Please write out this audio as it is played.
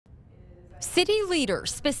City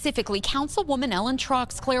leaders, specifically Councilwoman Ellen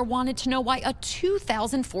Troxclair, wanted to know why a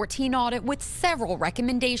 2014 audit with several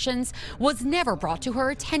recommendations was never brought to her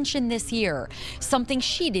attention this year, something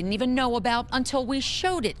she didn't even know about until we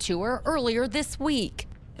showed it to her earlier this week.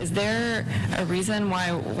 Is there a reason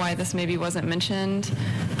why this maybe wasn't mentioned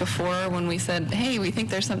before when we said, hey, we think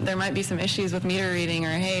there might be some issues with meter reading, or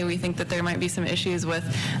hey, we think that there might be some issues with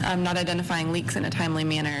not identifying leaks in a timely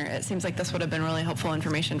manner? It seems like this would have been really helpful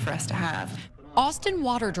information for us to have. Austin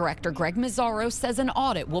Water Director Greg Mazzaro says an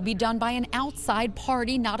audit will be done by an outside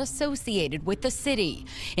party not associated with the city.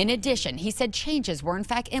 In addition, he said changes were in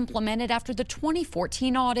fact implemented after the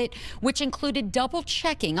 2014 audit, which included double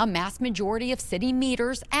checking a mass majority of city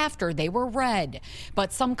meters after they were read.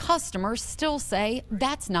 But some customers still say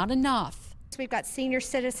that's not enough. We've got senior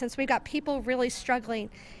citizens, we've got people really struggling.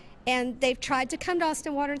 And they've tried to come to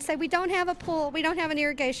Austin Water and say, we don't have a pool, we don't have an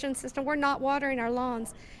irrigation system, we're not watering our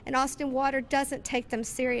lawns. And Austin Water doesn't take them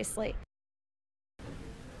seriously.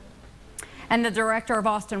 And the director of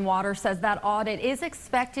Austin Water says that audit is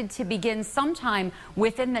expected to begin sometime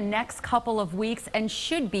within the next couple of weeks and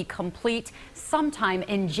should be complete sometime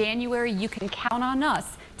in January. You can count on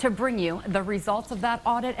us to bring you the results of that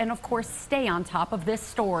audit and, of course, stay on top of this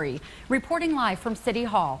story. Reporting live from City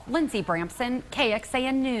Hall, Lindsay Bramson,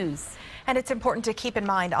 KXAN News. And it's important to keep in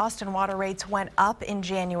mind Austin water rates went up in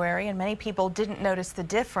January, and many people didn't notice the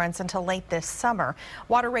difference until late this summer.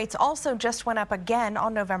 Water rates also just went up again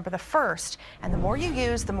on November the 1st, and the more you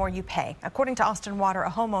use, the more you pay. According to Austin Water,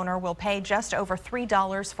 a homeowner will pay just over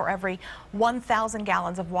 $3 for every 1,000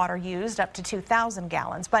 gallons of water used, up to 2,000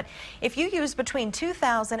 gallons. But if you use between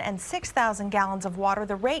 2,000 and 6,000 gallons of water,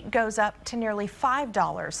 the rate goes up to nearly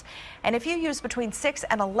 $5. And if you use between 6,000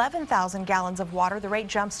 and 11,000 gallons of water, the rate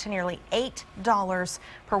jumps to nearly $8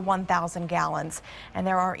 per 1,000 gallons. And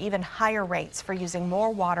there are even higher rates for using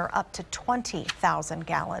more water, up to 20,000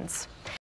 gallons.